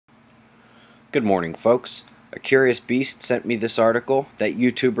Good morning, folks. A curious beast sent me this article that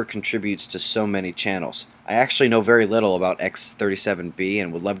YouTuber contributes to so many channels. I actually know very little about X37B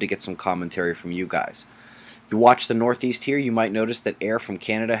and would love to get some commentary from you guys. If you watch the Northeast here, you might notice that air from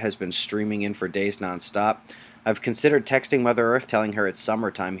Canada has been streaming in for days non-stop. I've considered texting Mother Earth telling her it's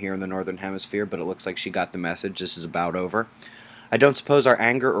summertime here in the Northern Hemisphere, but it looks like she got the message. This is about over. I don't suppose our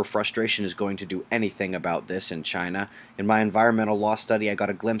anger or frustration is going to do anything about this in China. In my environmental law study, I got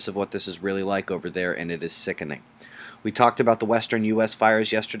a glimpse of what this is really like over there, and it is sickening. We talked about the western U.S.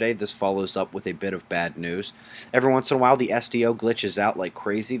 fires yesterday. This follows up with a bit of bad news. Every once in a while, the SDO glitches out like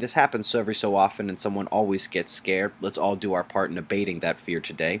crazy. This happens so every so often, and someone always gets scared. Let's all do our part in abating that fear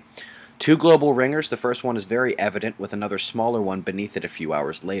today. Two global ringers. The first one is very evident, with another smaller one beneath it a few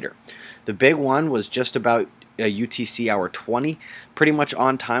hours later. The big one was just about UTC hour 20, pretty much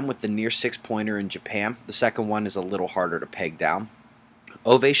on time with the near 6-pointer in Japan. The second one is a little harder to peg down.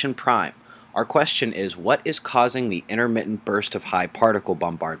 Ovation Prime. Our question is, what is causing the intermittent burst of high particle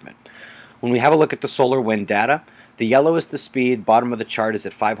bombardment? When we have a look at the solar wind data, the yellow is the speed, bottom of the chart is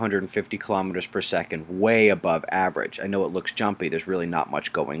at 550 kilometers per second, way above average. I know it looks jumpy, there's really not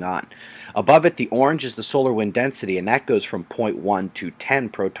much going on. Above it, the orange is the solar wind density, and that goes from 0.1 to 10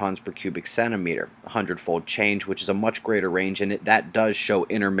 protons per cubic centimeter, a 100-fold change, which is a much greater range, and that does show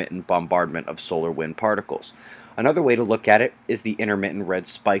intermittent bombardment of solar wind particles. Another way to look at it is the intermittent red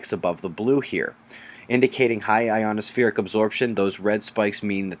spikes above the blue here. Indicating high ionospheric absorption, those red spikes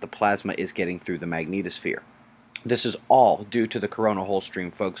mean that the plasma is getting through the magnetosphere. This is all due to the corona hole stream,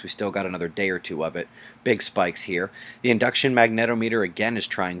 folks. We still got another day or two of it. Big spikes here. The induction magnetometer again is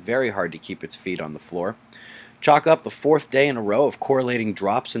trying very hard to keep its feet on the floor. Chalk up the fourth day in a row of correlating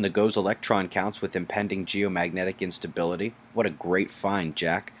drops in the GOES electron counts with impending geomagnetic instability. What a great find,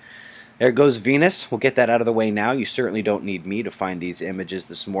 Jack. There goes Venus. We'll get that out of the way now. You certainly don't need me to find these images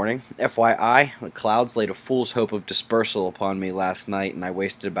this morning. FYI, the clouds laid a fool's hope of dispersal upon me last night, and I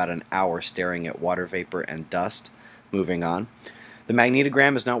wasted about an hour staring at water vapor and dust. Moving on. The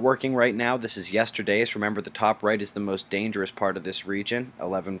magnetogram is not working right now. This is yesterday's. Remember, the top right is the most dangerous part of this region,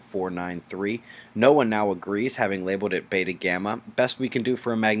 11493. No one now agrees, having labeled it beta gamma. Best we can do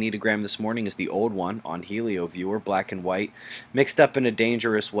for a magnetogram this morning is the old one on HelioViewer, black and white, mixed up in a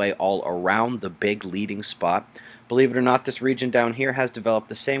dangerous way all around the big leading spot. Believe it or not, this region down here has developed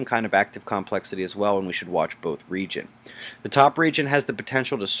the same kind of active complexity as well, and we should watch both regions. The top region has the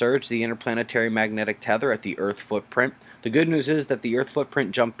potential to surge the interplanetary magnetic tether at the Earth footprint. The good news is that the Earth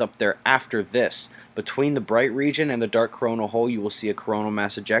footprint jumped up there after this. Between the bright region and the dark coronal hole, you will see a coronal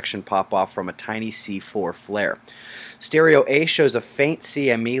mass ejection pop off from a tiny C4 flare. Stereo A shows a faint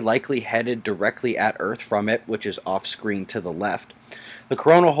CME likely headed directly at Earth from it, which is off-screen to the left. The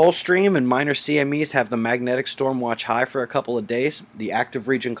coronal hole stream and minor CMEs have the magnetic storm watch high for a couple of days. The active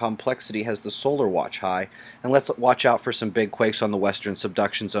region complexity has the solar watch high. And let's watch out for some big quakes on the western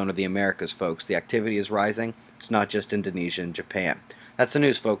subduction zone of the Americas, folks. The activity is rising. It's not just Indonesia and Japan. That's the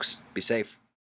news, folks. Be safe.